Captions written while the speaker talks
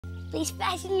Please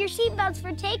fasten your seatbelts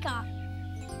for takeoff.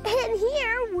 And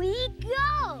here we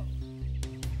go.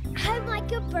 I'm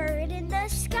like a bird in the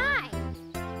sky,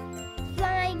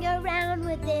 flying around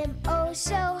with them oh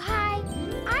so high.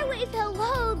 I wave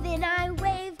hello, then I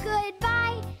wave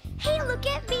goodbye. Hey, look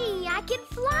at me, I can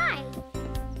fly.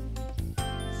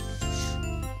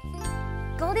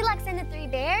 Goldilocks and the Three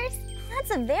Bears?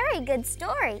 That's a very good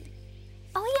story.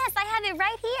 Oh yes, I have it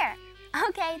right here.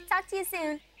 Okay, talk to you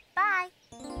soon. Bye.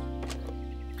 Oh,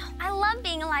 I love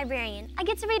being a librarian. I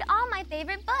get to read all my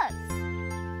favorite books.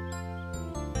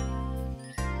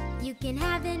 You can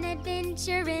have an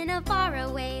adventure in a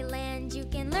faraway land. You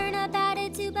can learn about a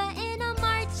tuba in a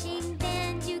marching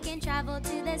band. You can travel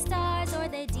to the stars or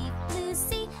the deep blue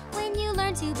sea when you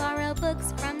learn to borrow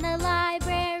books from the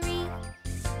library.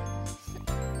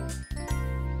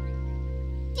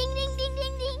 Ding, ding, ding,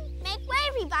 ding, ding. Make way,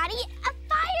 everybody. A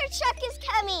fire truck is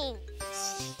coming.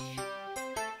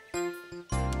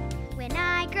 When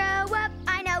I grow up,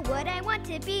 I know what I want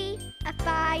to be. A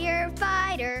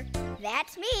firefighter.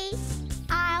 That's me.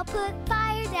 I'll put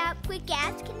fires out quick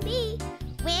as can be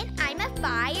when I'm a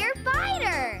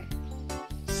firefighter.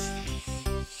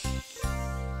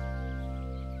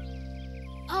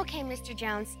 Okay, Mr.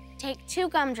 Jones, take 2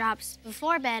 gumdrops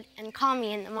before bed and call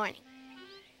me in the morning.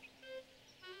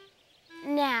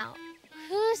 Now,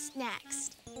 who's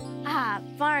next? Ah,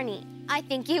 Barney, I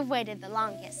think you've waited the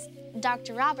longest.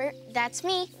 Dr. Robert, that's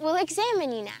me, will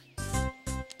examine you now.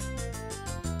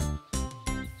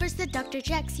 First the doctor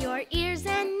checks your ears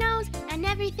and nose and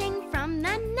everything from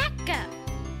the neck up.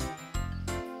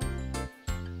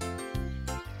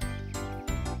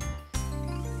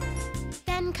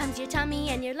 Then comes your tummy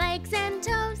and your legs and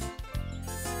toes.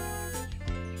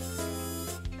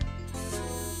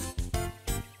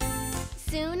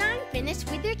 Soon I'm finished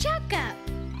with your checkup.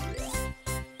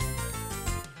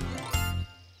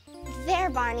 There,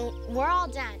 Barney, we're all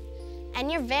done.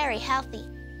 And you're very healthy.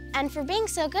 And for being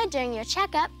so good during your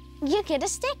checkup, you get a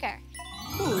sticker.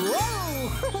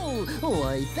 Whoa!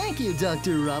 Why, thank you,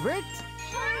 Dr. Robert.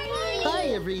 Hi,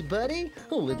 everybody.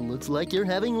 Oh, it looks like you're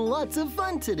having lots of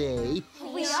fun today.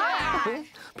 We are.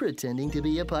 Pretending to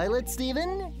be a pilot,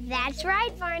 Stephen? That's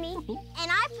right, Barney.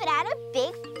 And I put out a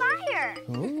big fire.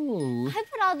 Oh. I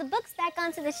put all the books back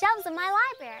onto the shelves of my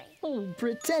library. Oh,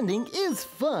 pretending is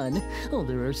fun. Oh,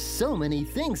 there are so many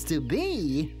things to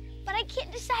be. But I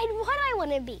can't decide what I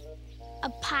want to be. A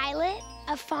pilot,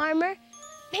 a farmer,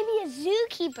 maybe a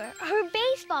zookeeper or a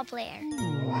baseball player.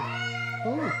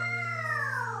 Oh.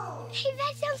 Hey,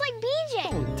 that sounds like BJ.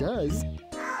 Oh, it does.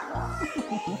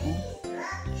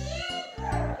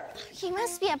 He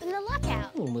must be up in the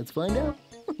lookout. Well, let's find out.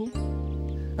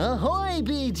 Ahoy,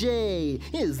 BJ!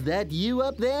 Is that you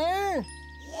up there?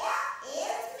 Yeah,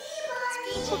 it's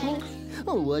me, It's BJ.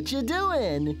 Oh, what you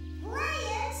doing?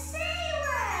 Playing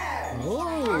sailor.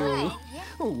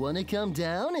 Oh, wanna come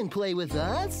down and play with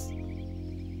us?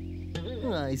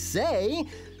 I say,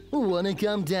 wanna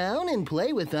come down and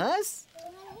play with us?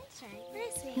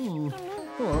 Well,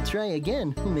 I'll try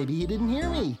again. Maybe he didn't hear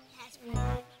me.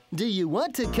 Do you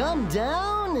want to come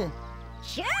down?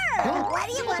 Sure. What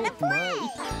do you want to play?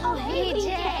 Oh,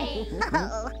 BJ.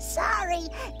 Oh, sorry.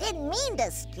 Didn't mean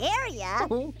to scare ya.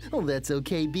 Oh, that's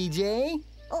okay, BJ.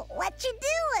 Oh, what you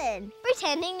doing?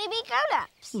 Pretending to be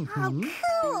grown-ups. Oh,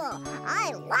 cool.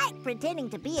 I like pretending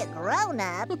to be a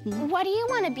grown-up. What do you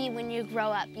want to be when you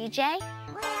grow up, BJ?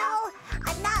 Well,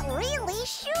 I'm not really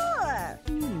sure.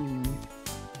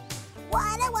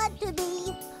 What I want to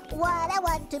be, what I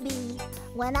want to be,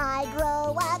 when I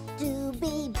grow up to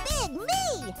be big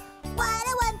me. What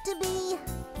I want to be,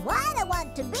 what I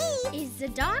want to be, Is a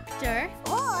doctor.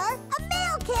 or a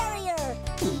mail carrier.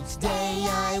 Each day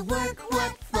I work,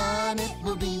 what fun it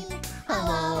will be.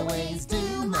 I'll always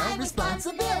do my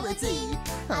responsibility.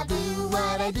 I'll do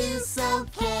what I do so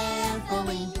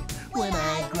carefully. When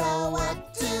I grow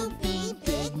up to be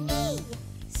big me.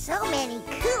 So many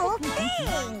cool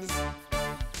things.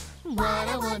 What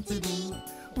I want to be,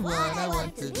 what I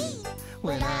want to be.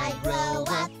 When I grow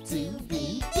up to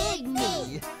be big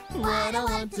me. What I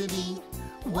want to be,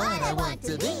 what I want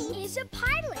to be. Is a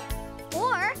pilot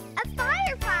or a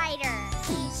firefighter.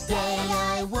 Each day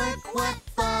I work, what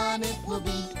fun it will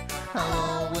be.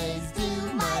 I'll always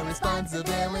do my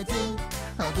responsibility.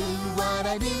 I'll do what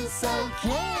I do so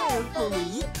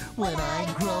carefully. When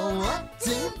I grow up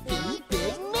to be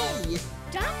big me.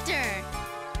 Doctor.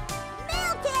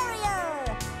 Mail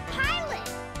carrier. Pilot.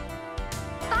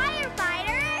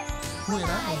 Firefighter. When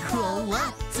I grow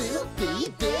up to be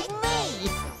big me.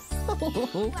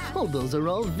 Oh, those are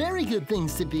all very good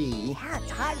things to be. Yeah,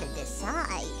 it's hard to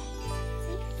decide.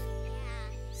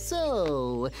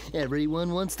 So,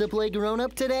 everyone wants to play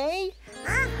grown-up today?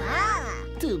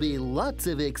 To be lots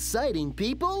of exciting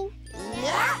people?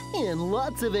 Yeah. In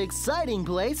lots of exciting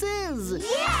places?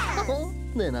 Yeah. Oh,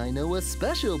 then I know a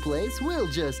special place we'll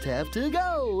just have to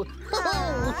go.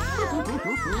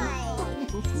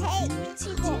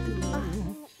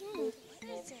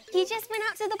 He just went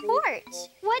out to the porch.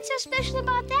 What's so special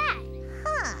about that?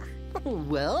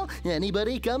 Well,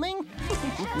 anybody coming? Here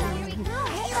we go.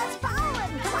 Hey, let's follow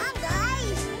him. Come on,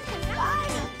 guys.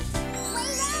 Barney,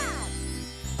 lay down.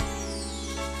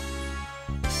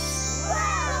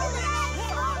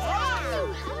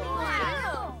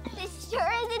 Wow. This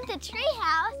sure isn't the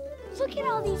treehouse. Look at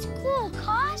all these cool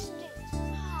costumes.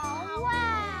 Oh,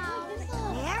 wow.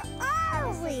 Where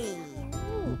are we?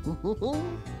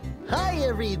 Hi,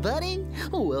 everybody!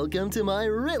 Welcome to my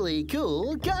really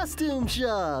cool costume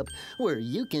shop, where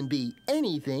you can be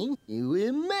anything you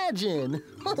imagine.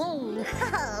 Oh,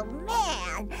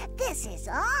 man, this is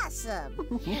awesome.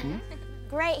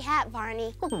 Great hat,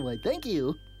 Barney. Why, thank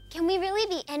you. Can we really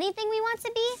be anything we want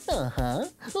to be? Uh-huh.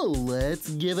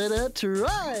 Let's give it a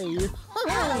try.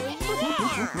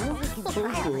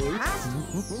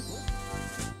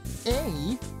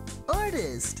 A,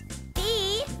 artist.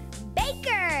 B,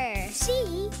 baker.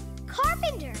 C,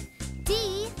 carpenter.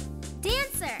 D,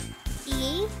 dancer.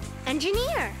 E,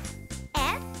 engineer.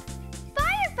 F,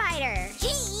 firefighter. G,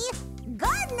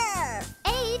 gardener.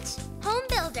 H, home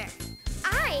builder.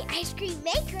 I, ice cream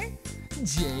maker.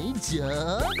 J,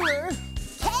 juggler.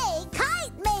 K,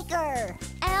 kite maker.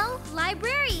 L,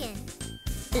 librarian.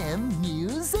 M,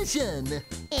 musician.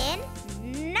 N,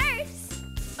 nurse.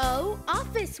 O,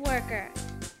 office worker.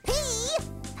 P,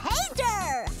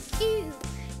 painter. Q,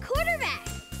 quarterback.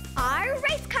 R,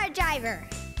 race car driver.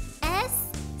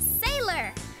 S,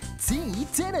 sailor. T,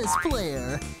 tennis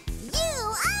player.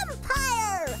 U,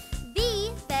 umpire.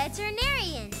 V,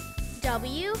 veterinarian.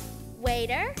 W,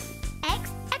 waiter. X,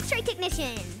 x-ray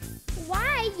technician.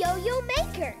 Y, yo-yo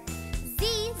maker.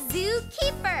 Z,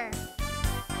 zookeeper.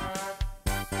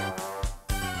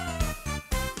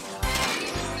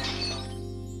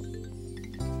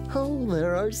 Oh,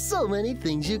 there are so many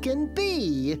things you can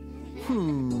be.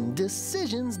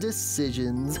 Decisions.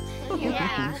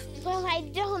 Yeah. Well, I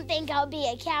don't think I'll be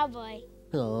a cowboy.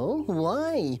 Oh,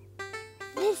 why?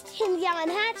 This tin-gallon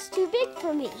hat's too big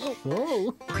for me.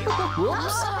 Oh,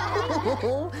 whoops.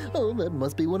 Oh, that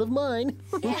must be one of mine.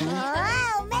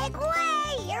 Oh, make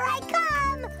way! Here I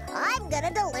come! I'm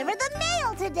gonna deliver the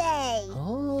mail today!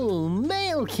 Oh,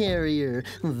 mail carrier.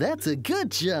 That's a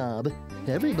good job.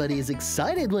 Everybody is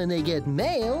excited when they get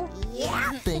mail.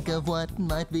 Yeah! Think of what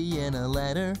might be in a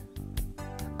letter,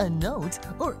 a note,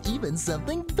 or even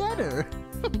something better.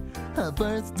 A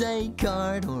birthday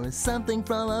card or something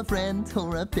from a friend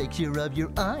or a picture of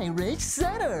your Irish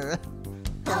setter.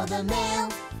 Oh, the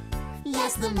mail!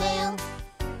 Yes, the mail!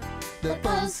 The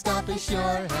post office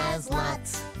sure has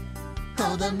lots.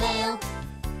 Oh, the mail.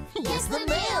 Yes, the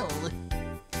mail.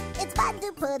 It's fun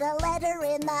to put a letter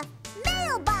in the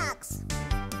mailbox!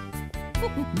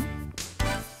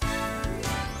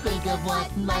 Think of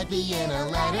what might be in a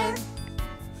letter,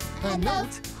 a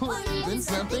note, or even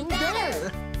something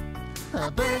better.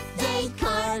 A birthday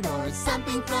card or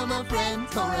something from a friend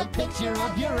or a picture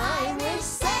of your Irish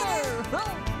setter.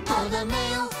 Oh, the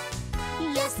mail.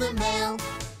 Yes, the mail.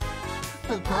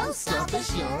 The post office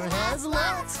sure has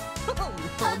lots. Oh,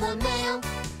 the mail.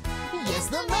 Yes,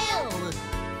 the mail.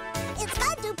 It's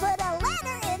fun to put a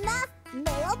letter in the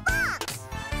mailbox!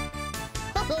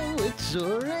 Oh, it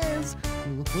sure is.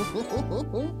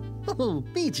 Oh,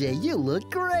 BJ, you look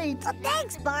great. Well,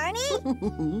 thanks, Barney!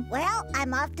 Well,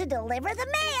 I'm off to deliver the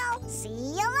mail. See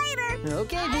you later!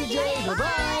 Okay, BJ,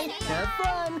 bye-bye. Have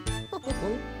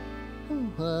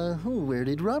fun. Where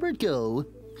did Robert go?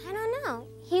 I don't know.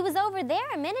 He was over there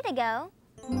a minute ago.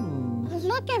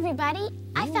 Look, everybody.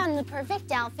 I found the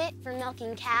perfect outfit for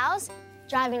milking cows,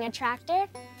 driving a tractor,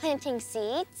 planting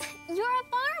seeds. You're a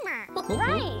farmer.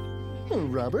 Right.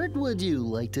 Robert, would you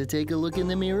like to take a look in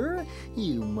the mirror?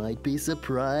 You might be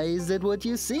surprised at what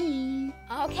you see.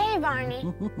 Okay, Barney.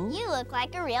 You look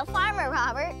like a real farmer,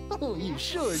 Robert. Oh, you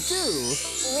sure do.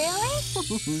 Really?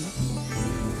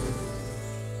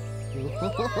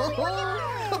 Oh, boy,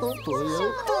 oh,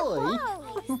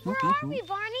 boy. Where are we,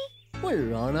 Barney?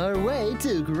 We're on our way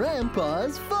to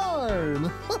Grandpa's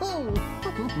farm.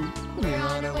 We're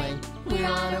on our way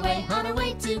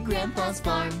to Grandpa's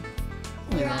farm.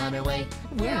 We're on our way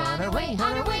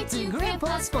to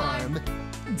Grandpa's farm.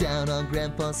 Down on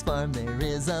Grandpa's farm there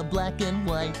is a black and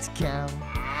white cow.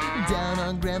 Down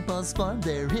on Grandpa's farm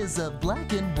there is a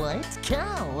black and white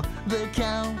cow. The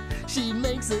cow, she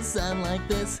makes a sound like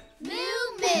this. Moo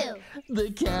moo.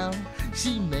 The cow,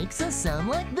 she makes a sound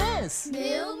like this.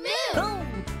 Moo moo. Oh,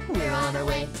 we're on our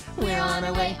way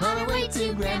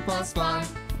to Grandpa's farm.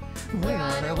 We're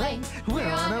on our way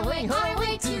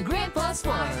to Grandpa's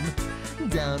farm.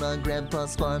 Down on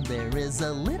Grandpa's farm there is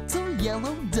a little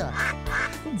yellow duck.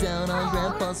 Down on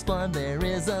Grandpa's farm there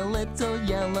is a little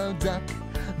yellow duck.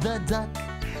 The duck,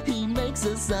 he makes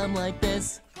a sound like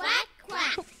this. Quack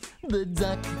quack. The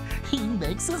duck, he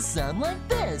makes a sound like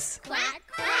this. Quack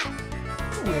quack.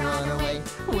 We're on our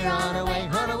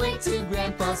way to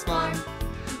Grandpa's farm.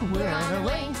 We're on our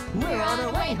way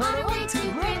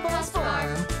to Grandpa's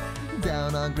farm.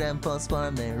 Down on Grandpa's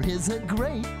farm there is a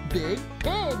great big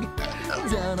pig.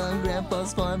 Down on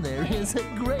Grandpa's farm there is a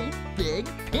great big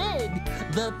pig.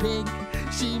 The pig,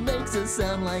 she makes a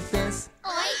sound like this.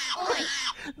 Oink oink.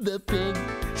 The pig,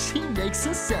 she makes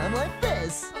a sound like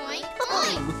this. Oink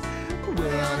oink.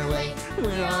 We're on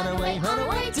our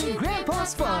way to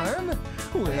Grandpa's farm.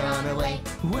 We're on our way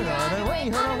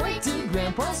to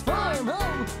Grandpa's farm.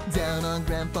 Oh, down on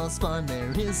Grandpa's farm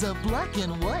there is a black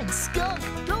and white skunk.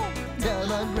 Oh,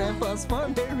 down on Grandpa's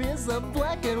farm there is a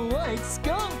black and white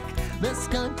skunk. The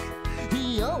skunk,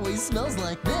 he always smells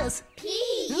like this.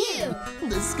 P.U.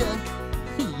 The skunk,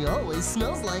 he always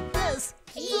smells like this.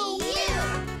 P.U.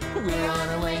 We're on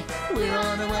our way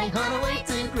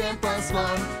to Grandpa's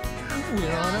farm.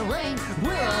 We're on our way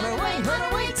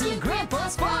to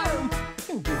Grandpa's farm.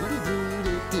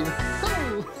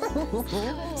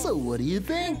 So what do you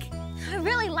think? I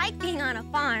really like being on a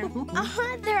farm.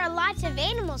 There are lots of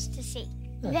animals to see.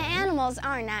 The animals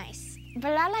are nice,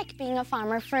 but I like being a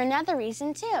farmer for another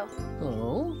reason too.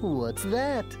 Oh, what's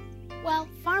that? Well,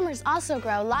 farmers also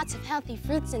grow lots of healthy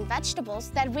fruits and vegetables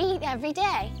that we eat every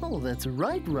day. Oh, that's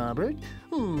right, Robert.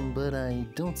 But I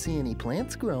don't see any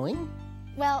plants growing.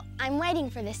 Well, I'm waiting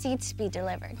for the seeds to be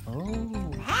delivered. Oh.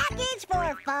 Package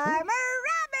for Farmer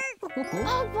Robert.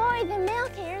 Oh boy, the mail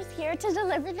carrier's here to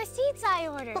deliver the seeds I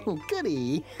ordered. Oh,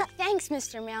 goody. Thanks,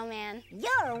 Mr. Mailman.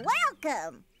 You're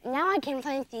welcome. Now I can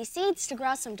plant these seeds to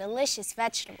grow some delicious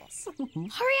vegetables.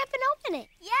 Hurry up and open it.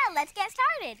 Yeah, let's get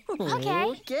started. Okay.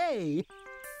 Okay.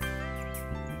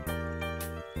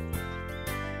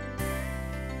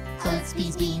 Oats,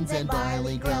 peas, beans, and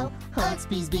barley grow. Oats,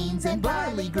 peas, beans, and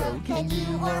barley grow. Can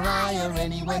you or I or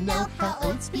anyone know how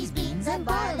oats, peas, beans, and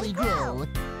barley grow?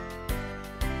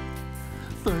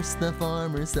 First the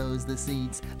farmer sows the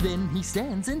seeds, then he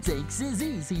stands and takes his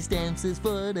ease. He stamps his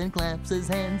foot and claps his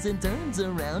hands and turns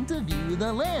around to view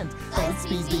the land. Oats,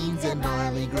 peas, beans, and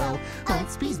barley grow.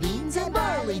 Oats, peas, beans, and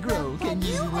barley grow. Can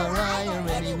you or I or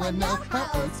anyone know how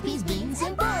oats, peas, beans,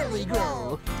 and barley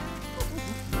grow?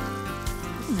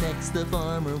 Next the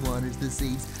farmer waters the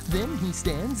seeds, then he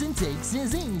stands and takes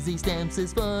his ease. He stamps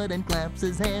his foot and claps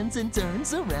his hands and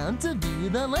turns around to view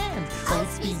the land.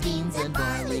 Oats, peas, beans, and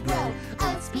barley grow.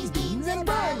 Oats, peas, beans, and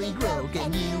barley grow.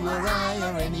 Can you or I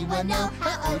or anyone know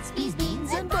how oats, peas,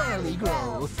 beans, and barley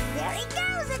grow? There he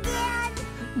goes again.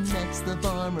 Next the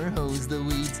farmer hoes the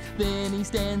weeds, then he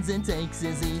stands and takes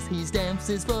his ease. He stamps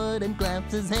his foot and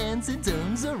claps his hands and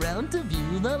turns around to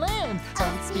view the land.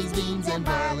 Oats, peas, beans, and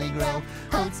barley grow.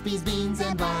 Oats, peas, beans,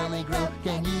 and barley grow.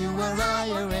 Can you or I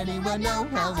or anyone know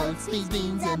how oats, peas,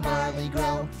 beans, and barley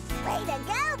grow? Way to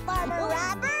go, Farmer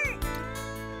Robert.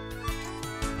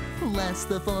 Last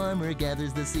the farmer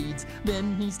gathers the seeds,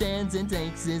 then he stands and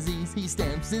takes his ease. He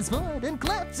stamps his foot and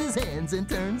claps his hands and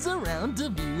turns around to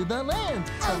view the land.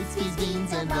 Oats, peas,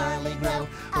 beans, and barley grow.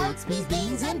 Oats, peas,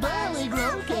 beans, and barley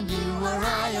grow. Can you or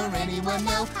I or anyone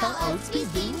know how oats, peas,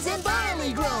 beans, and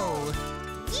barley grow?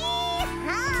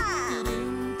 Yeehaw!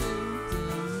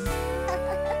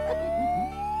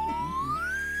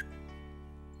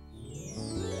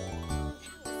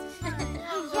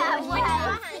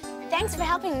 Thanks for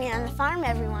helping me on the farm,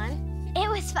 everyone. It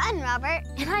was fun, Robert.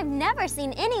 And I've never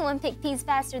seen anyone pick peas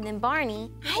faster than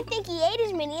Barney. I think he ate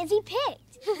as many as he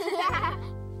picked.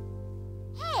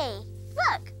 Hey,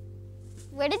 look.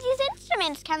 Where did these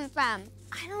instruments come from?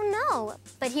 I don't know,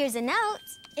 but here's a note.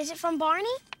 Is it from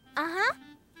Barney? Uh-huh.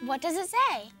 What does it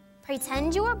say?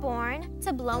 Pretend you were born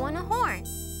to blow on a horn.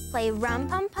 Play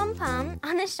rum-pum-pum-pum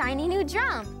on a shiny new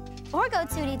drum. Or go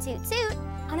tooty-toot-toot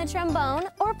on a trombone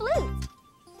or flute.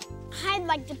 I'd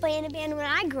like to play in a band when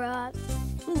I grow up.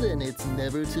 Then it's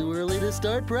never too early to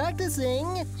start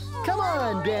practicing. Come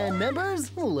on, band members,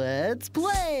 let's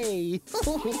play.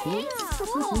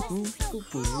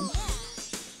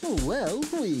 Well,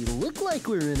 we look like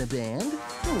we're in a band.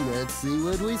 Let's see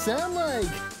what we sound like.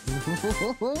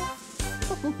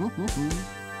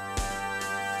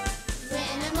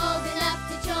 When I'm old enough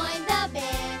to join the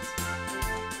band,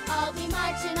 I'll be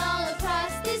marching all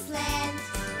across this land.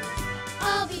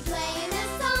 I'll be playing a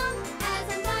song as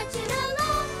I'm marching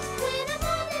along. When I'm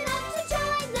old enough to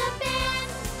join the band.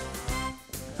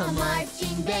 A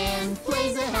marching band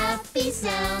plays a happy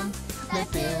sound that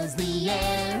fills the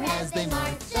air as they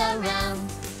march around.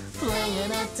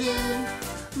 Playing a tune,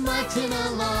 marching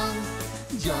along.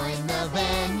 Join the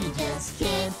band, you just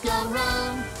can't go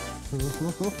wrong. When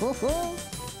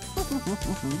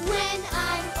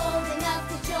I'm old enough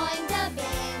to join the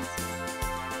band,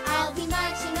 I'll be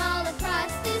marching all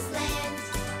across this land.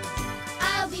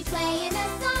 I'll be playing a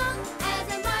song as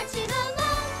I'm marching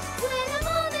along. When I'm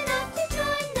old enough to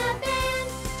join the band,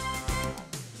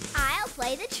 I'll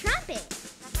play the trumpet.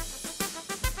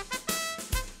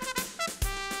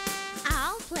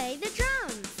 I'll play the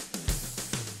drums.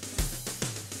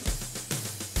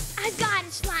 I've got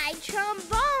a slide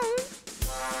trombone.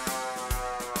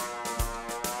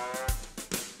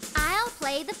 I'll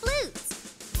play the flute.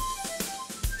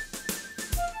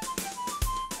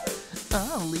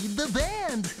 I'll lead the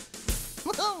band.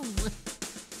 Whoa.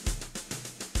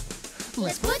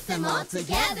 Let's put them all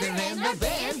together and the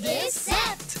band is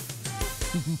set.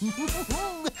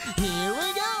 Here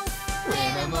we go.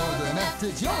 When I'm old enough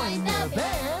to join the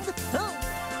band,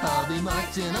 I'll be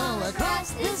marching all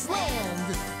across this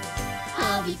land.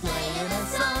 I'll be playing a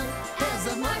song as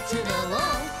I'm marching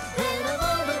along. When I'm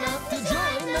old enough to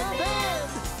join the band,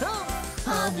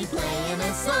 I'll be playing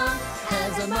a song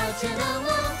as I'm marching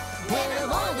along. When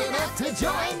I'm old enough to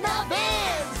join the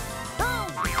band.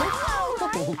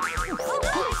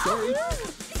 Sorry.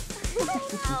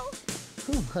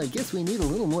 I guess we need a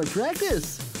little more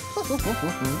practice.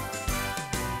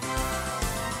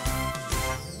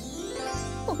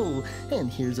 Oh,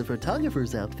 and here's a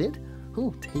photographer's outfit.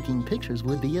 Oh, taking pictures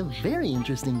would be a very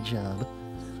interesting job.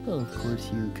 Of course,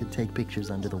 you could take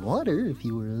pictures under the water if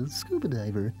you were a scuba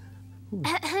diver.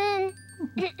 Hey,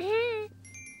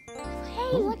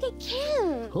 look at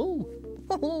Kim. Oh.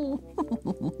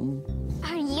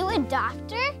 Are you a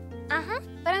doctor? Uh-huh,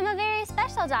 but I'm a very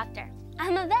special doctor.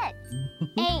 I'm a vet.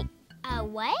 A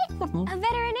what? A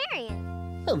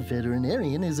veterinarian. A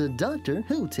veterinarian is a doctor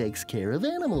who takes care of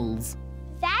animals.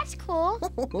 That's cool.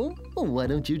 Why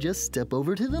don't you just step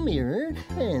over to the mirror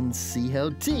and see how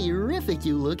terrific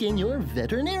you look in your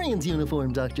veterinarian's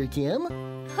uniform, Dr. Kim?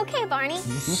 Okay, Barney.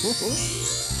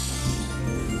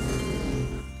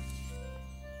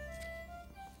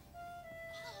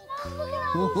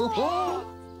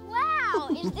 Wow,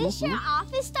 is this your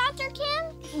office, Dr.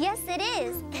 Kim? Yes, it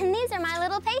is. And these are my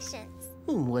little patients.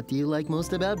 What do you like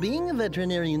most about being a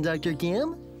veterinarian, Dr.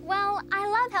 Kim? Well, I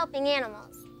love helping animals.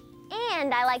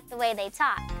 And I like the way they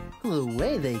talk. The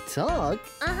way they talk?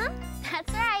 Uh-huh,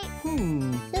 that's right.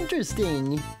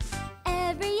 Interesting.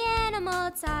 every animal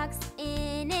talks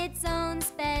in its own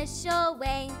special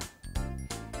way.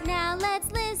 Now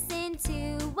let's listen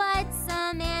to what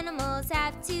some animals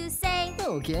have to say.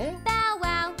 Okay. Bow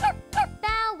wow,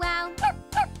 bow wow.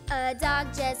 A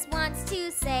dog just wants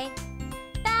to say,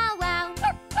 bow wow,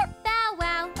 bow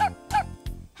wow.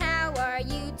 How are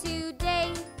you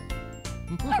today?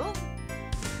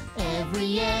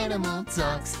 Every animal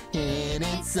talks in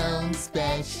its own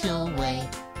special way.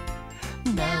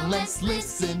 Now let's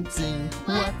listen to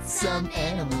what some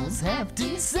animals have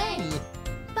to say.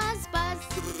 Buzz, buzz,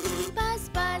 buzz,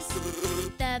 buzz.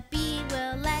 The bee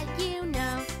will let you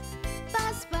know.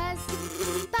 Buzz, buzz,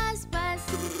 buzz, buzz.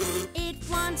 It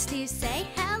wants to say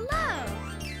hello.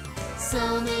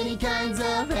 So many kinds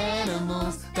of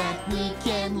animals that we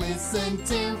can listen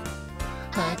to.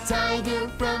 A tiger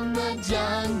from the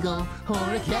jungle,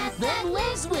 or a cat that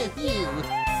lives with you.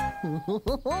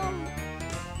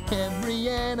 Every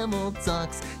animal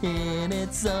talks in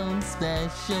its own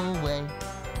special way.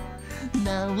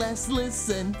 Now let's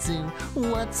listen to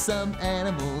what some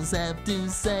animals have to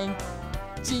say.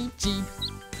 Cheep, cheep,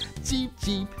 cheep,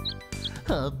 cheep.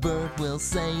 A bird will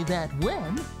say that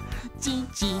when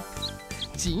cheep, cheep,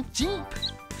 cheep, cheep,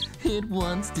 it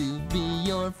wants to be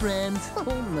your friend.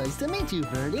 Oh, nice to meet you,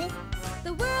 Birdie.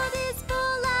 The world is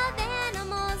full of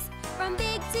animals, from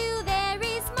big to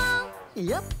very small.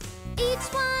 Yep. Each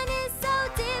one is so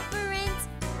different.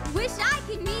 Wish I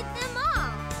could meet them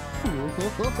all.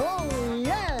 Oh,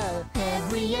 yeah!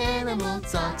 Every animal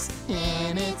talks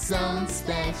in its own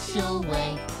special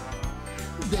way.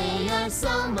 They are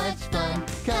so much fun,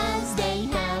 'cause they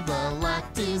have a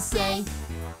lot to say.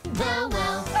 Bow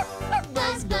wow,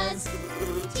 buzz buzz,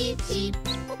 cheep cheep.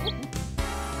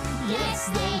 Yes,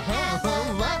 they have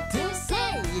a lot to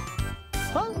say.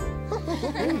 Oh,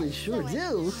 the sure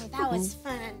do. That was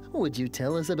fun. Would you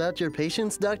tell us about your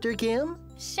patients, Dr. Kim?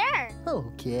 Sure.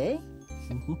 Okay.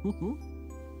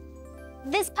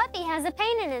 This puppy has a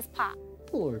pain in his paw.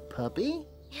 Poor puppy.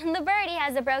 And the birdie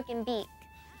has a broken beak.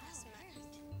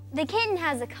 The kitten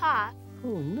has a cough.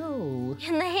 Oh, no.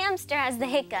 And the hamster has the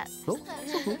hiccups. Oh.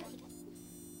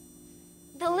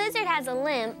 The lizard has a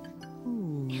limp.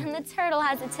 And the turtle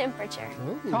has a temperature.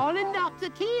 Oh. Calling Dr.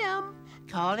 Kim.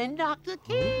 Calling Dr.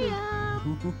 Kim.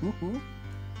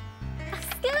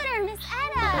 Scooter, Miss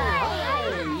Etta.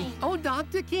 Hi. Oh,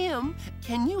 Dr. Kim,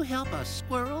 can you help a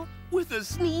squirrel with a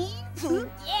sneeze?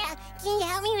 Yeah, can you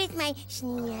help me with my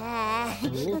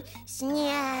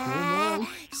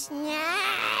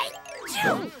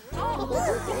Oh.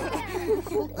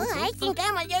 I think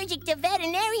I'm allergic to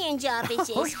veterinarian's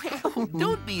offices.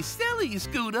 Don't be silly,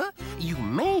 Scooter. You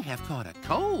may have caught a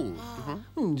cold.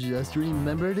 Just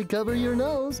remember to cover your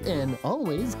nose and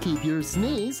always keep your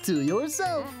sneeze to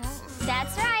yourself.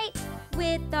 That's right.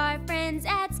 With our friends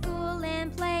at school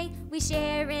and play, we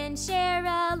share and share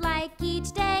alike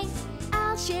each day.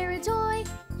 I'll share a toy,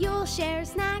 you'll share a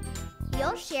snack,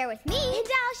 You'll share with me. And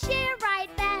I'll share right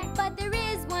back. but there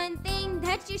is one thing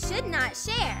that you should not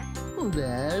share.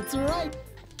 That's right.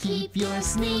 Keep your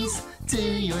sneeze to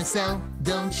yourself.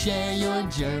 Don't share your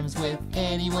germs with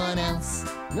anyone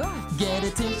else. No. Get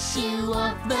a tissue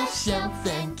off the shelf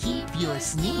and keep your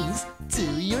sneeze to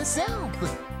yourself.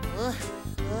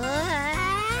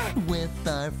 With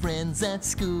our friends at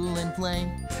school and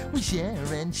play, we share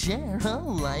and share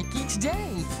alike each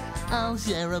day. I'll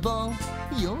share a ball,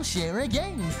 you'll share a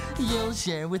game. You'll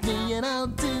share with me and I'll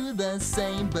do the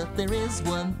same. But there is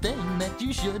one thing that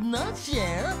you should not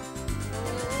share.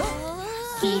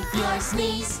 Keep your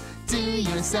sneeze to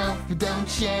yourself. Don't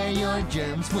share your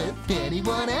germs with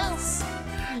anyone else.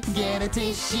 Get a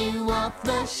tissue off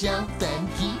the shelf and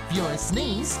keep your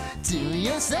sneeze to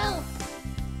yourself.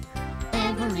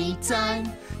 Every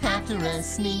time after a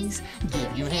sneeze,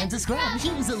 give your hands a scrub.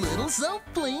 Use a little soap,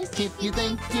 please, if you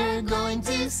think you're going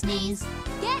to sneeze.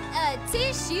 Get a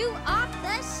tissue off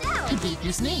the shelf. Keep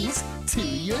your sneeze to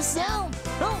yourself.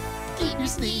 Oh, keep your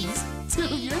sneeze to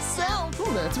yourself.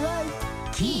 That's right.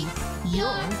 Keep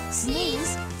your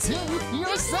sneeze to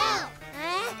yourself.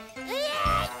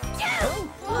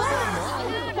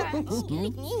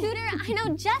 Scooter, I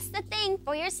know just the thing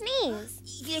for your sneeze.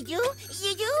 You do?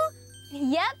 You do?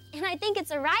 Yep, and I think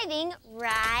it's arriving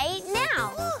right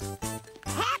now.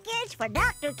 Package for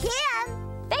Dr.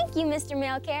 Kim. Thank you, Mr.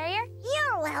 Mail Carrier.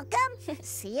 You're welcome.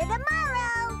 See you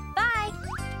tomorrow. Bye.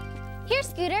 Here,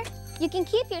 Scooter, you can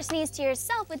keep your sneeze to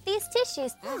yourself with these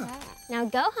tissues. Now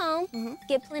go home,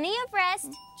 get plenty of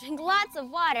rest, drink lots of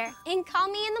water, and call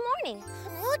me in the morning.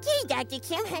 Okay, Dr.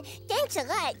 Kim. Thanks a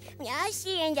lot. I'll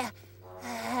see you in the...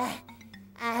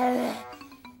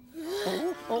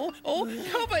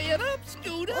 Cover it up,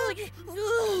 Scooter.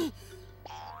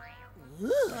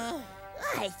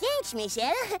 Thanks, Miss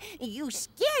Etta. You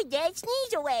scared that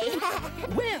sneeze away.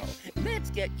 Well,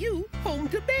 let's get you home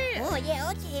to bed. Oh,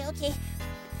 yeah, okay.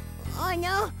 Oh,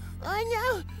 no.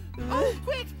 Oh,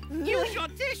 quick, use your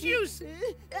tissues.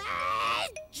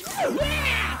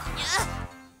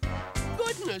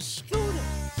 Goodness, Scooter.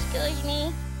 Excuse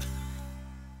me.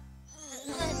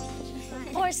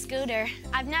 Poor Scooter.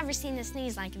 I've never seen a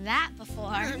sneeze like that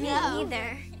before. Me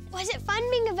either. Was it fun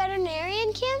being a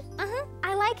veterinarian, Kim?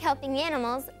 I like helping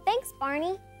animals. Thanks,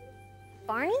 Barney.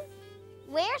 Barney?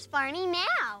 Where's Barney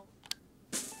now?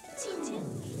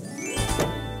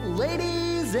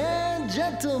 Ladies and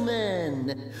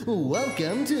gentlemen,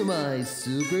 welcome to my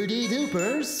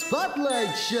super-de-duper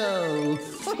spotlight show,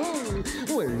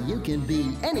 where you can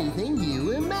be anything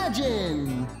you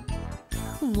imagine.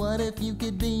 What if you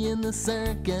could be in the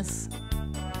circus?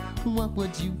 What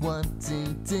would you want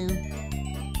to do?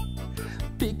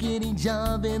 Pick any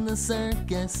job in the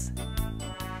circus.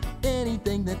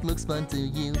 Anything that looks fun to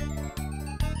you.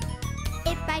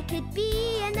 If I could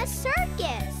be in the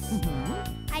circus,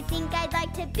 I think I'd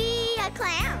like to be a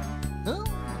clown. Oh.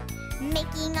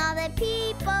 Making all the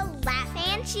people laugh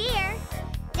and cheer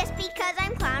just because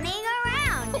I'm clowning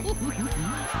around.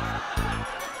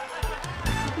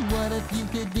 What if you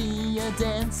could be a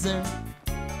dancer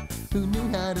who knew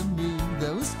how to move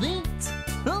those feet?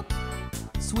 Oh.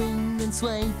 Swing and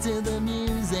sway to the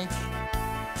music,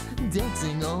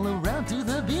 dancing all around to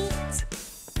the beat.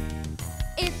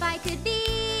 If I could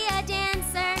be a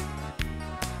dancer,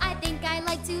 I think I'd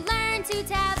like to learn to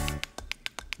tap.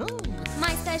 Oh.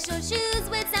 My special shoes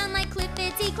would sound like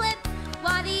clippity-clip,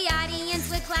 while the audience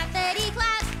would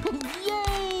clappity-clap.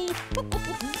 Yay!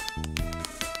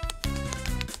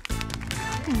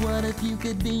 What if you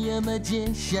could be a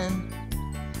magician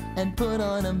and put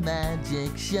on a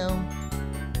magic show.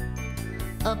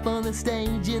 Up on the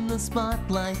stage in the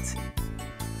spotlight,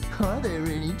 are there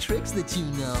any tricks that you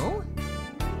know?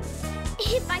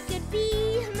 If I could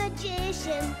be a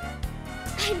magician,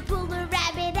 I'd pull a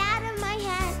rabbit out of my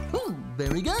hat. Ooh,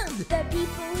 very good. The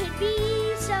people would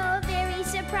be so very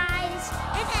surprised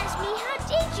and ask me, how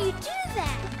did you do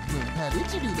that? How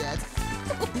did you do that?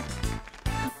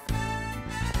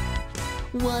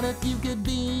 What if you could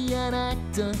be an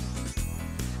actor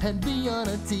and be on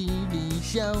a TV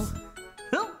show?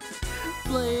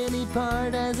 Play any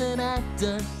part as an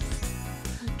actor.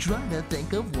 Try to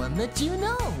think of one that you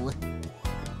know.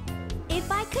 If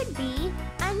I could be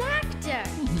an actor,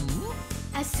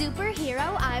 a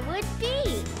superhero I would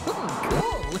be. Oh,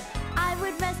 cool. I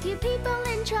would rescue people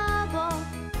in trouble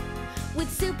with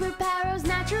superpowers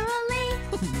naturally.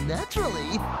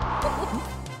 Naturally.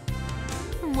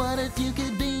 What if you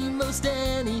could be most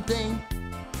anything?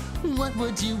 What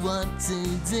would you want to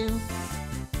do?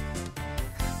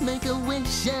 Make a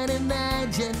wish and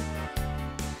imagine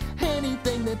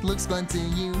anything that looks fun to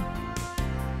you.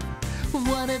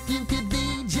 What if you could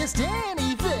be just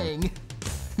anything?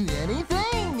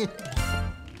 Anything!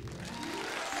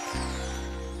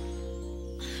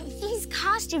 These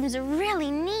costumes are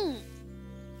really neat.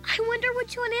 I wonder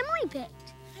which one Emily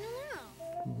picked. I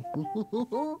don't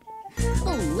know.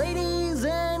 Ladies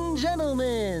and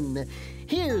gentlemen,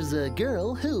 here's a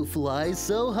girl who flies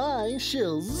so high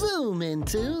she'll zoom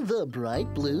into the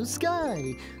bright blue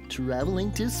sky.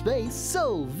 Traveling to space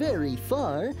so very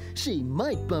far, she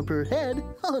might bump her head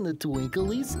on a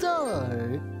twinkly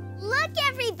star. Look,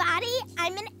 everybody,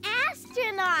 I'm an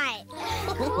astronaut.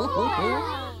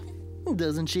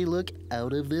 Doesn't she look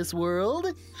out of this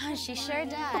world? She sure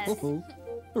does.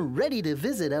 Ready to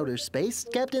visit outer space,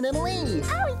 Captain Emily?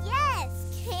 Oh,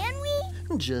 yes. Can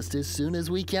we? Just as soon as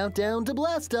we count down to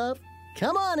blast off.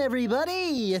 Come on,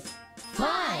 everybody!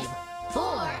 5,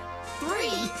 4, 3, 2,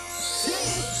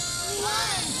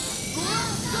 1,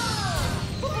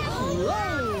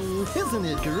 Whoa! Isn't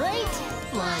it great?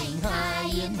 Flying high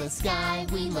in the sky,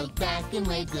 we look back and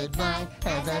wave goodbye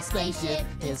as our spaceship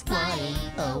is flying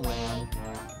away.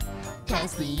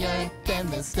 Past the Earth and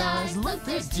the stars, look,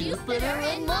 there's Jupiter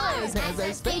and Mars as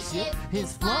our spaceship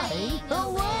is flying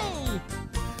away.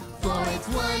 For it's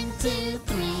 1, 2,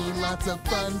 3, lots of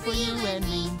fun for you and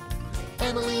me.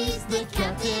 Emily's the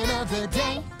captain of the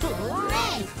day.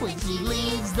 Hooray! When she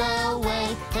leads the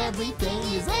way, everything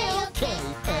is a-okay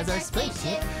as our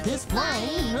spaceship is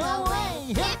flying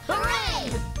away. Hip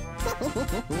hooray!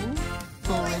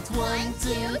 For it's 1,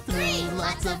 2, 3,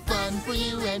 lots of fun for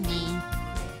you and me.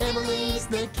 Emily's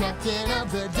the captain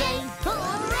of the day.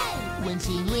 Hooray! When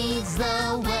she leads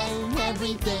the way,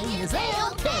 everything is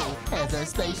a-okay as our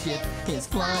spaceship is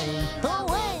flying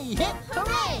away. Hip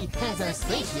hooray! As our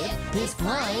spaceship is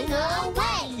flying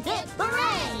away. Hip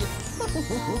hooray!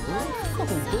 Oh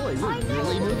boy, we're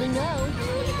really moving now.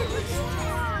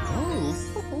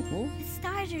 The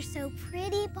stars are so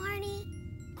pretty, Barney.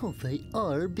 Oh, they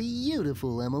are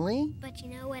beautiful, Emily. But you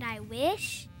know what I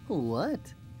wish?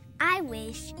 What? I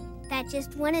wish that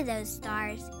just one of those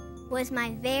stars was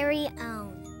my very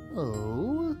own.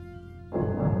 Oh?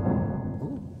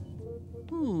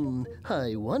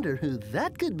 I wonder who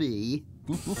that could be.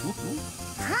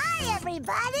 Hi,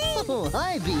 everybody! Oh,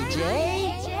 hi, BJ.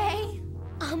 AJ,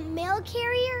 a mail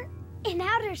carrier in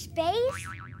outer space?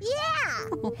 Yeah!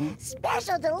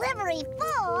 Special delivery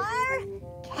for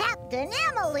Captain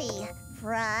Emily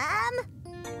from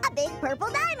a big purple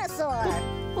dinosaur.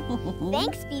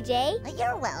 Thanks, BJ.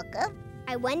 You're welcome.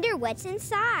 I wonder what's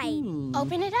inside.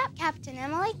 Open it up, Captain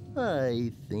Emily.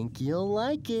 I think you'll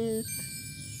like it.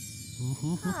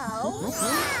 Oh,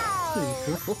 wow!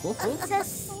 It's a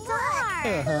star.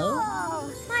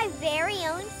 Oh, My very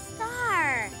own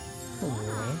star.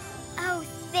 Oh,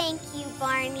 thank you,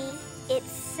 Barney.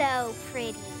 It's so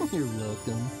pretty. You're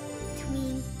welcome.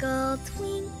 Twinkle,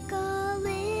 twinkle,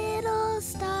 little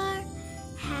star,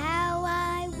 how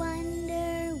I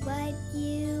wonder what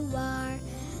you are.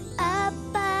 Up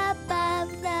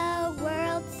above the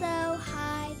world so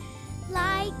high,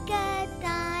 like a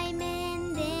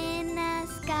diamond in the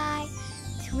sky.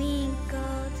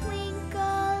 Twinkle,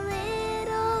 twinkle,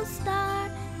 little star,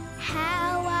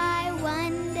 how I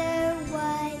wonder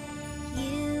what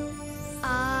you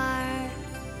are.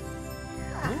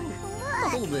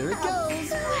 Oh, there it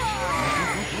goes.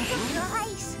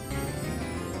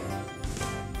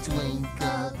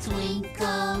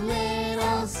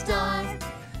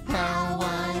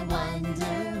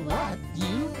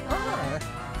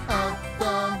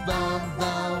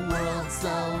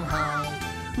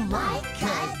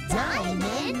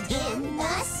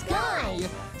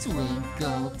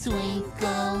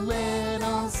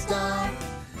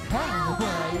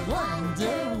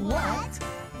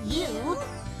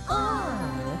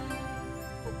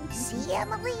 See,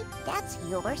 Emily? That's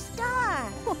your star.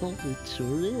 Oh, it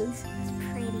sure is. It's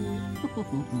pretty.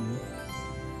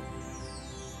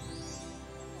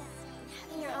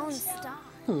 Having your own star.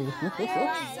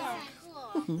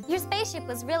 Your spaceship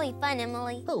was really fun,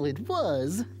 Emily. Oh, it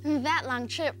was. That long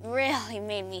trip really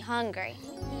made me hungry.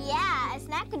 Yeah, a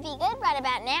snack would be good right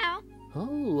about now.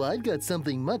 Oh, I've got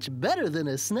something much better than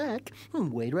a snack.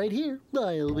 Wait right here.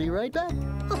 I'll be right back.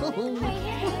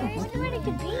 Where it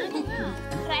could be?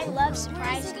 But I love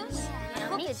surprises.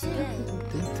 Hope it's good.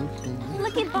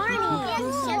 Look at Barney.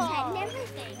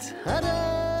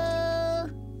 Ta-da!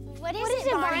 What is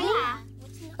it, Barney?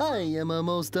 I am a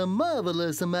most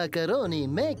marvelous macaroni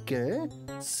maker.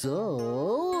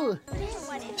 So,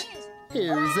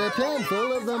 here's a pan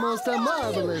full of the most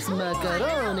marvelous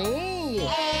macaroni.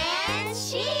 And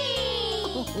cheese!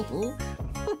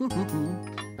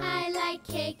 I like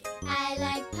cake, I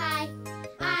like pie,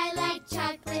 I like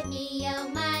chocolate, me oh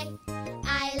my.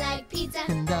 I like pizza,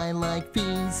 And I like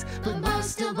peas, but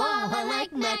most of all I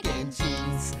like mac and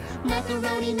cheese.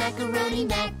 Macaroni, macaroni,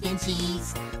 mac and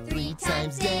cheese. 3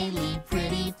 times daily,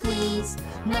 pretty please.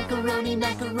 Macaroni,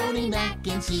 macaroni, mac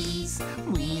and cheese.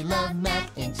 We love mac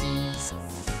and cheese.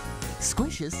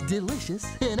 Squishes, delicious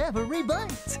in every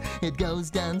bite. It goes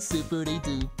down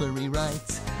super-dupery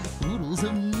right. Oodles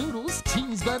of noodles,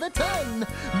 cheese by the ton.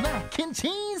 Mac and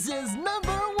cheese is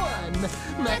 #1.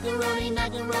 Macaroni,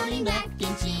 macaroni, mac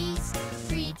and cheese.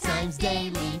 3 times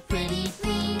daily, pretty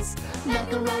please.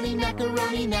 Macaroni,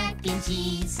 macaroni, mac and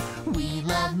cheese. We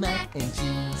love mac and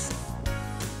cheese.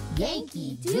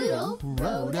 Yankee Doodle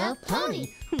rode a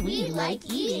pony. We like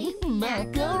eating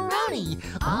macaroni.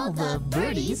 All the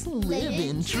birdies live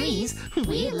in trees.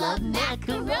 We love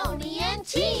macaroni and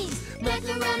cheese.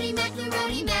 Macaroni,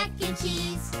 macaroni, mac and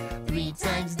cheese. 3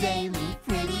 times daily,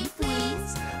 pretty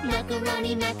please.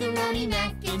 Macaroni, macaroni,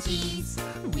 mac and cheese.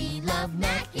 We love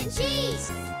mac and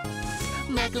cheese.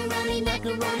 Macaroni,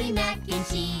 macaroni, mac and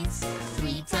cheese.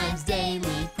 3 times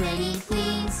daily, pretty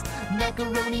please.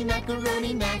 Macaroni,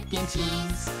 macaroni, mac and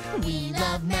cheese. We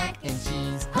love mac and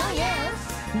cheese. Oh yeah!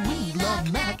 We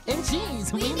love mac and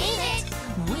cheese. We mean it!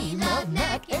 We love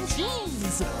mac and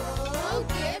cheese. oh,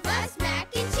 give us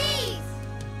mac and cheese!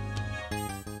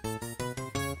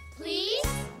 Please?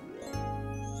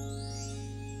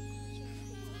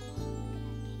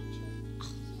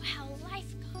 Wow,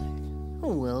 lifeguard.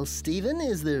 Well, Stephen,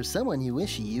 is there someone you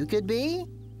wish you could be?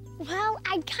 Well,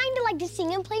 I'd kind of like to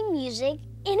sing and play music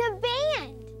in a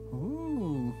band.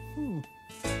 Ooh,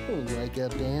 like a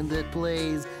band that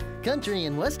plays country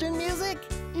and western music?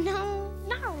 No,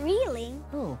 not really.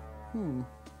 Oh,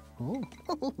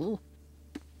 oh.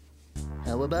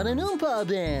 How about an oompa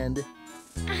band?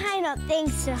 I don't think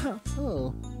so.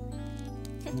 Oh.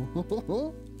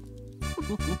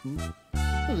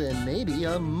 Then maybe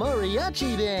a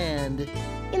mariachi band.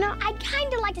 You know, I'd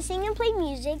kind of like to sing and play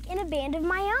music in a band of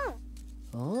my own.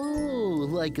 Oh,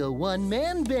 like a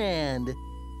one-man band.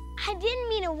 I didn't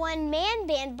mean a one-man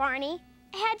band, Barney.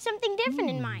 I had something different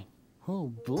in mind.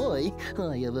 Oh boy,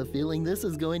 I have a feeling this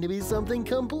is going to be something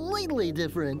completely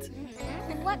different.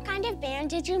 What kind of band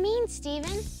did you mean,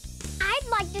 Stephen? I'd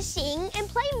like to sing and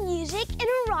play music in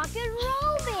a rock and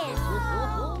roll band.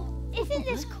 Isn't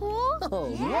this cool? Oh,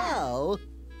 wow.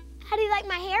 How do you like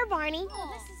my hair, Barney?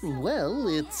 Well,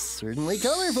 it's certainly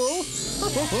colorful.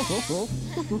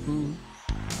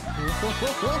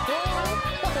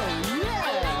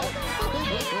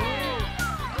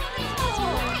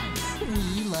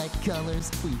 We like colors,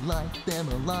 we like them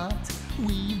a lot.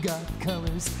 We've got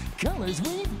colors, colors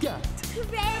we've got.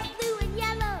 Red, blue, and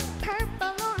yellow,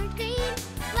 purple, orange, green,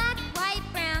 black, white,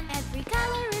 brown, every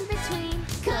color in between.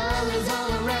 Colors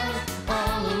all around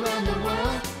the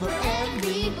world, for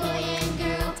every boy and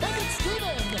girl. Take it,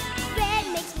 Stephen! Red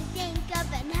makes me think of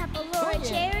an apple or a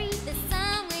cherry. The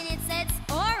sun when it sets,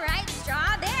 alright,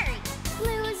 strawberry.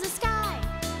 Blue is the sky,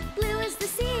 blue is the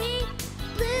sea.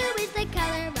 Blue is the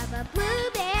color of a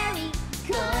blueberry.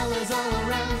 Colors all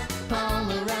around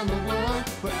the world,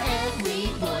 for every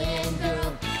boy and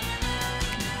girl.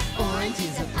 Orange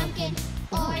is a pumpkin,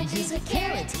 orange is a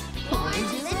carrot,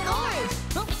 orange is an orange.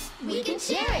 Oh, we can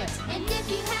share it. And if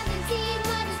you haven't seen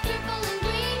what is purple and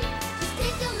green, just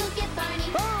take a look at Barney.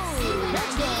 See what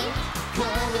That's I right.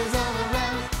 Colors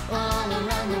all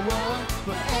around the world,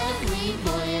 for every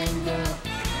boy and girl.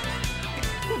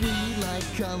 We like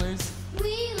colors, mean?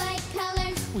 We like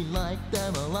colors, we like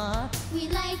them a lot. we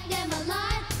like them a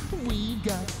lot. We've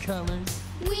got colors,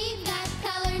 We've got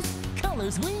colors,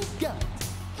 colors we've got.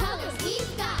 colors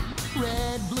we've got.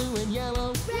 Red, blue, and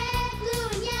yellow, Red, blue,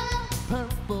 and yellow,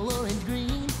 purple, orange,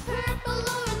 green, purple,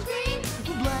 orange, green,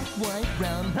 black, white,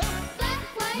 brown. Huh? black,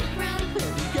 white,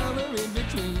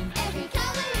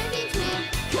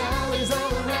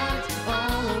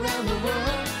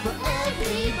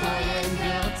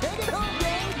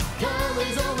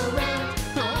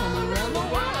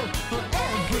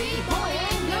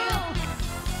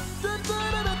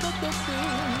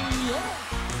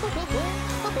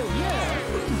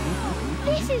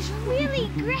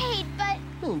 great, but...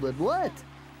 But what?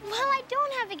 Well, I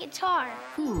don't have a guitar.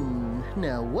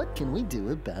 Now what can we do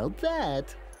about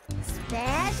that?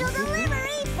 Special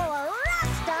delivery for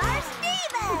Rockstar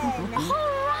Steven!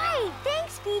 All right,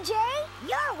 thanks, BJ.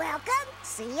 You're welcome.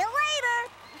 See you later.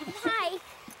 Bye.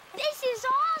 This is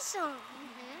awesome.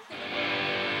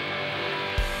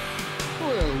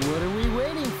 Well, what are we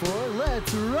waiting for?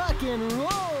 Let's rock and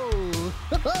roll!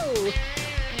 Ho-ho!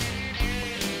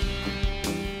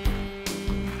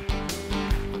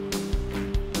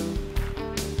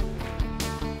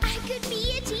 I could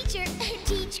be a teacher,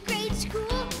 teach grade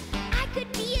school. I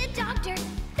could be a doctor,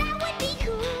 that would be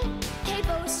cool. They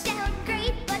both sound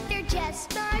great, but they're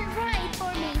just not right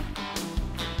for me.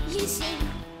 You see,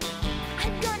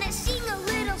 I'm gonna sing a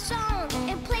little song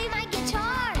and play my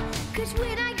guitar. 'Cause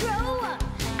when I grow up,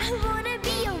 I wanna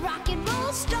be a rock and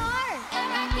roll star. A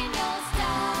rock and roll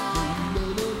star.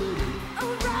 A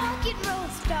rock and roll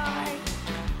star.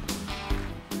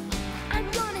 I'm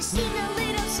gonna sing a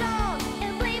little song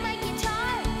and play my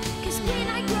guitar. 'Cause when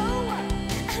I grow up,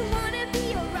 I wanna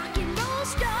be a rock and roll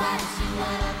star.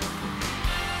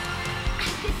 I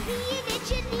could be an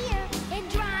engineer and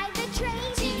drive a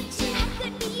train. I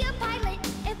could be a pilot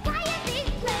and fly a big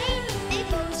plane. They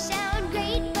both sound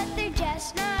great, but they're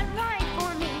just not right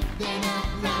for me. They're not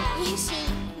right. You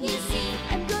see,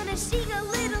 I'm gonna sing a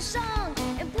little song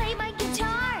and play my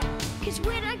guitar. 'Cause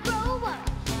when I grow up,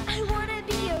 I wanna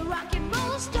be a rock and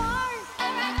roll star. A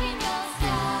rock and roll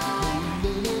star.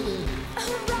 A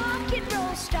rock and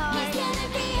roll star. He's gonna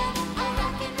be a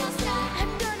rock and roll star.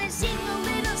 I'm gonna sing a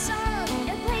little song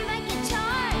and play my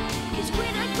guitar. 'Cause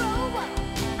when I grow up,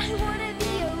 I wanna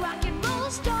be a rock and roll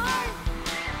star.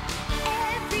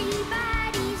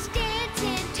 Everybody's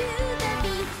dancing to the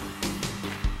beat.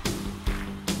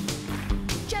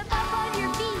 Jump up on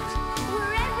your feet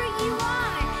wherever you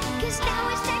are. 'Cause now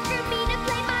it's time for me to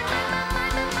play my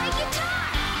guitar.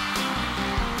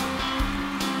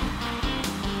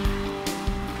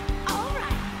 All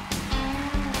right.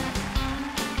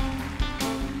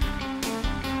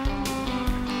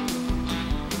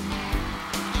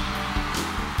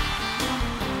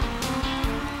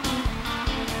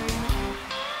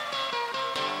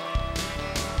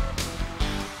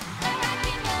 A rock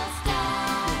and roll star.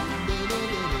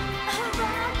 A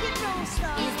rock and roll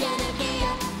star. He's gonna be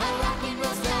a rock and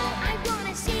roll star. I'm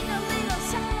gonna sing a little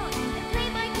song and play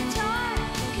my guitar.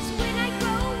 'Cause when I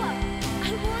grow up,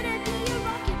 I wanna be a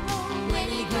rock and roll. When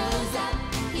he grows up,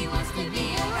 he wants to be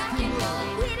a rock and roll.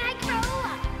 When I grow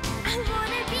up, I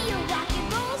wanna be a rock and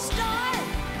roll star.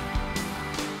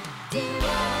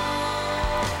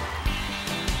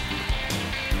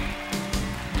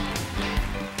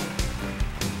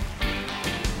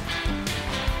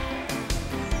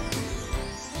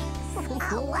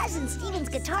 Wasn't Steven's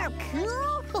guitar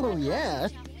cool? Oh yeah,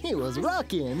 he was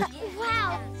rocking.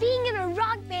 Wow, being in a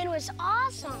rock band was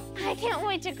awesome. I can't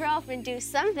wait to grow up and do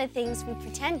some of the things we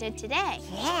pretended today.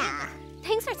 Yeah.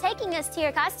 Thanks for taking us to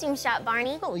your costume shop,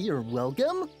 Barney. Oh, you're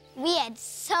welcome. We had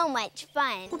so much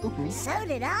fun. So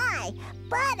did I.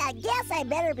 But I guess I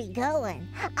better be going.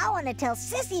 I want to tell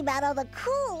Sissy about all the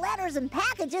cool letters and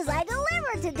packages I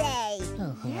delivered today.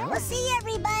 We'll see you,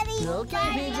 everybody. Okay,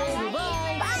 PJ,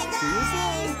 bye-bye. Bye, guys. See you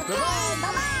soon. Okay,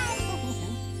 bye-bye.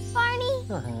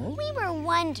 Barney, we were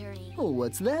wondering, Oh,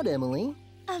 what's that, Emily?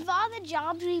 Of all the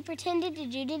jobs we pretended to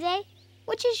do today,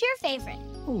 which is your favorite?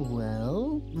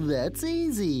 Well, that's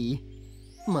easy.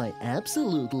 My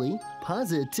absolutely,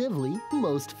 positively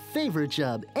most favorite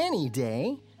job any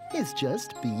day is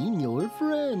just being your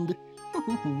friend.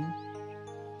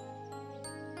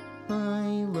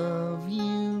 I love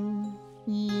you,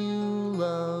 you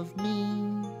love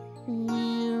me.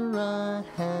 We're a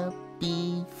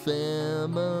happy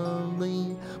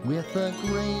family with a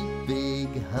great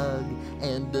big hug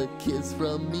and a kiss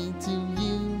from me to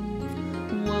you.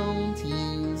 Won't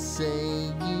you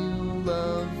say you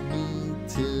love me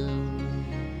too?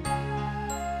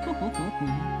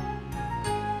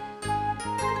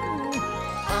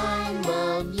 I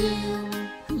love you,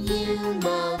 you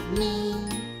love me.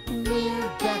 We're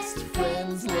best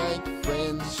friends like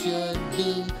friends should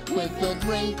be. With a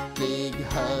great big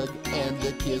hug and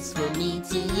a kiss from me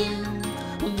to you.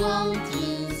 Won't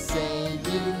you say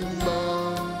you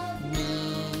love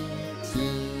me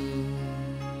too?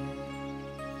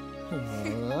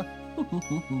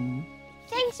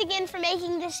 Thanks again for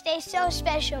making this day so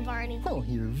special, Barney. Oh,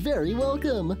 you're very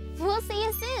welcome. we'll see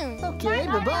you soon. Okay,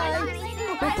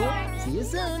 bye-bye. See you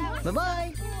soon.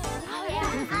 Bye-bye. Oh,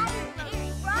 yeah.